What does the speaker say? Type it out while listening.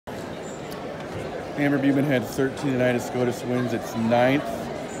Amber Buhman had 13 tonight as Scotus wins its 9th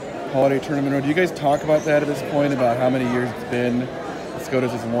holiday tournament in a row. Do you guys talk about that at this point, about how many years it's been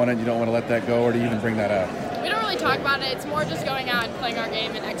Scotus has won it, you don't want to let that go, or do you even bring that up? We don't really talk about it. It's more just going out and playing our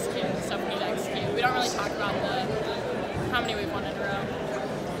game and executing the stuff we need to execute. We don't really talk about how many we've won in a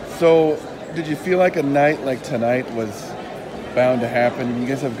row. So, did you feel like a night like tonight was bound to happen? You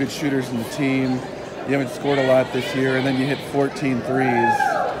guys have good shooters in the team. You haven't scored a lot this year, and then you hit 14 threes.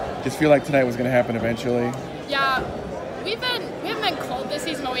 Just feel like tonight was going to happen eventually? Yeah, we haven't been cold this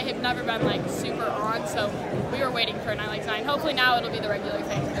season, but we have never been like super on, so we were waiting for a night like tonight. Hopefully now it'll be the regular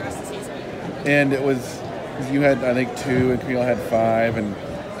thing for the rest of the season. And it was, you had I think 2, and Camille had 5, and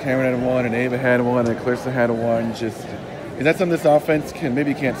Cameron had 1, and Ava had 1, and Clarissa had 1. Just, is that something this offense can,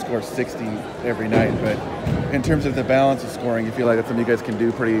 maybe you can't score 60 every night, but in terms of the balance of scoring, you feel like that's something you guys can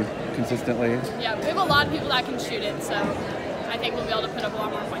do pretty consistently? Yeah, we have a lot of people that can shoot it, so I think we'll be able to put up a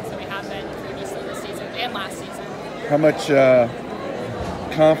lot more points than we have been previously this season and last season. How much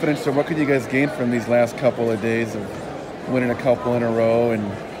confidence, or what could you guys gain from these last couple of days of winning a couple in a row and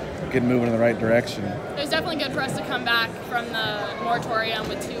getting moving in the right direction? It was definitely good for us to come back from the moratorium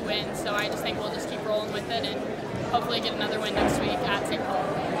with 2 wins, so I just think we'll just keep rolling with it and hopefully get another win next week at St. Paul.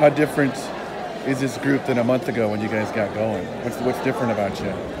 How different is this group than a month ago when you guys got going? What's different about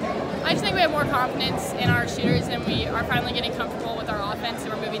you? I just think we have more confidence in our shooters, and we are finally getting comfortable with our offense,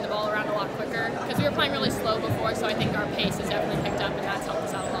 and we're moving the ball around a lot quicker because we were playing really slow before, so I think our pace has definitely picked up, and that's helped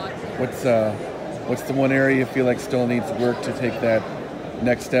us out a lot. What's the one area you feel like still needs work to take that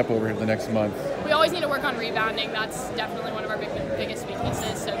next step over here the next month? We always need to work on rebounding. That's definitely one of our biggest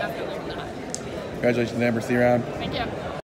weaknesses, so definitely do that. Congratulations, Amber. See you around. Thank you.